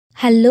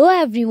Hello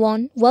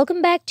everyone,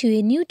 welcome back to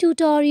a new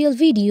tutorial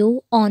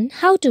video on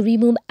how to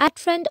remove add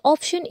friend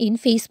option in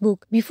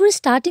Facebook. Before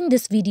starting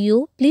this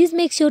video, please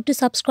make sure to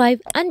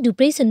subscribe and do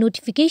press the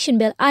notification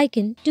bell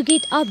icon to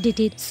get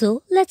updated.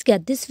 So let's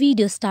get this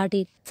video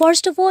started.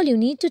 First of all, you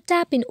need to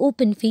tap in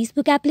open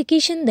Facebook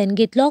application, then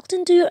get logged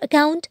into your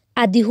account.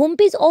 At the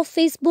homepage of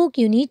Facebook,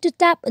 you need to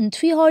tap on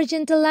three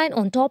horizontal line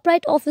on top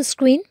right of the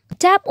screen.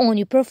 Tap on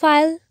your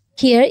profile.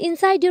 Here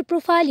inside your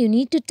profile, you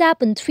need to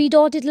tap on three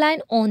dotted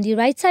line on the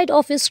right side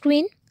of your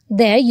screen.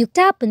 There you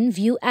tap on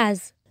view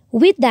as.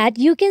 With that,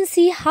 you can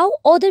see how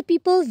other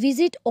people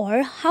visit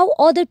or how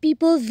other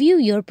people view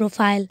your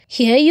profile.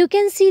 Here you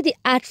can see the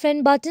add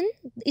friend button.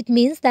 It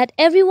means that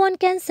everyone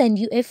can send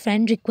you a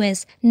friend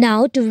request.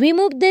 Now to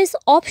remove this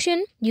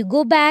option, you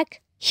go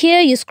back.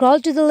 Here you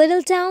scroll to the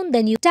little down,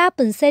 then you tap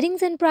on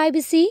settings and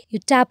privacy. You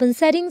tap on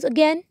settings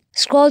again.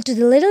 Scroll to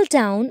the little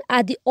down.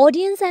 At the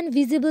audience and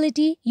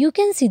visibility, you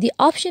can see the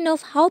option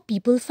of how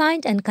people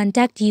find and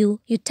contact you.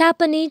 You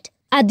tap on it.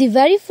 At the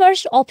very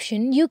first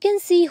option, you can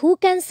see who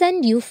can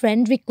send you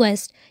friend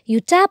request. You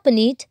tap on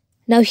it.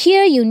 Now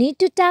here you need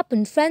to tap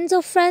on friends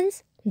of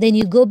friends. Then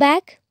you go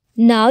back.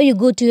 Now you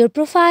go to your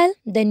profile.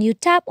 Then you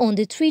tap on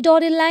the three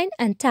dotted line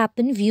and tap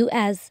on view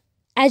as.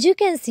 As you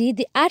can see,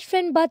 the add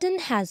friend button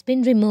has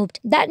been removed.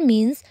 That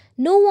means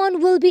no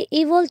one will be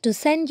able to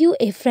send you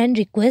a friend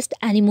request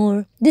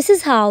anymore. This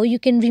is how you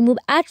can remove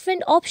add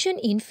friend option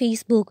in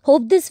Facebook.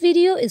 Hope this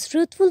video is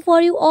fruitful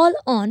for you all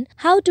on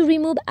how to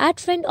remove add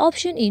friend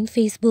option in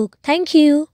Facebook. Thank you.